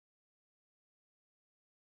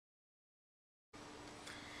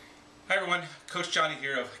Hi everyone, Coach Johnny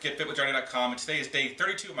here of GetFitWithJohnny.com, and today is day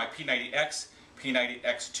 32 of my P90X,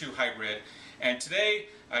 P90X2 hybrid. And today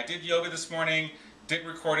I did yoga this morning, didn't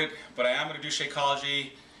record it, but I am going to do Shakeology.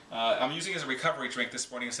 I'm using it as a recovery drink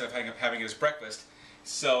this morning instead of having it as breakfast.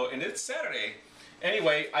 And it's Saturday.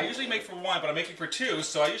 Anyway, I usually make for one, but I'm making for two,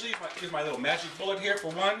 so I usually use my little magic bullet here for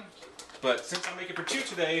one. But since I'm making for two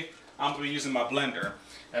today, I'm going to be using my blender.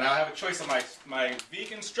 And I have a choice of my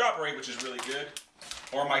vegan strawberry, which is really good,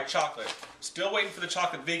 or my chocolate. Still waiting for the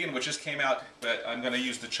chocolate vegan, which just came out, but I'm going to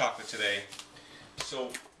use the chocolate today.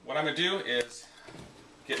 So what I'm going to do is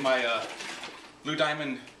get my Blue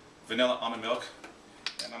Diamond vanilla almond milk,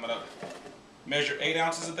 and I'm going to measure 8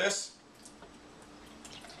 ounces of this.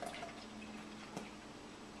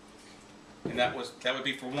 And that would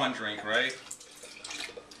be for one drink, right?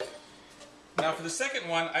 Now for the second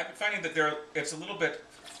one, I've been finding that it's a little bit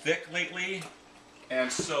thick lately,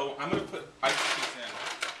 and so I'm going to put ice cubes in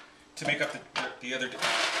to make up the other 8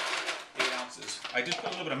 ounces. I did put a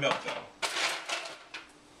little bit of milk though,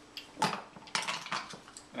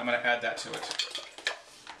 and I'm going to add that to it.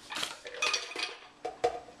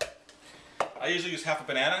 I usually use half a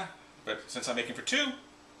banana, but since I'm making for two,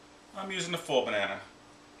 I'm using a full banana,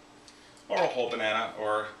 or a whole banana,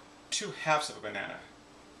 or 2 halves of a banana.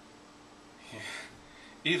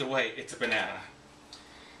 Either way, it's a banana.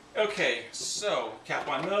 Okay, so cap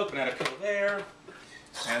on milk, banana peel there,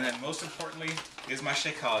 and then most importantly is my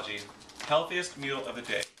Shakeology, healthiest meal of the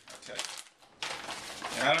day. I'll tell you.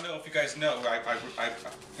 And I don't know if you guys know, I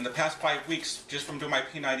in the past 5 weeks, just from doing my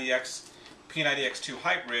P90X, P90X2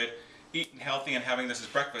 hybrid, eating healthy and having this as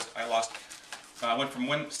breakfast, I went from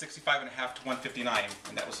 165.5 to 159,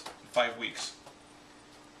 and that was 5 weeks.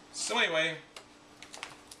 So anyway,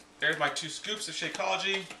 there's my 2 scoops of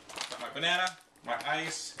Shakeology. Got my banana, my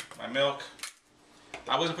ice, my milk.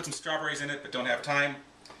 I was going to put some strawberries in it, but don't have time.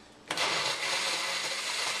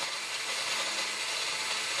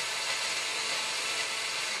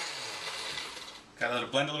 Got to let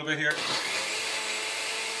it blend a little bit here.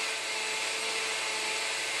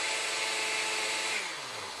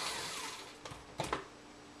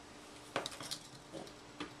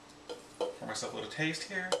 Pour myself a little taste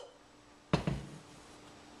here.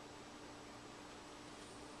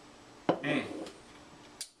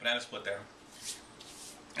 Banana split there.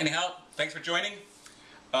 Anyhow, thanks for joining.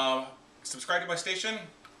 Subscribe to my station.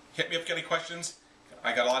 Hit me up if you have any questions.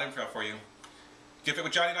 I got a lot of info for you.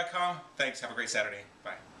 GetFitWithJohnny.com. Thanks. Have a great Saturday.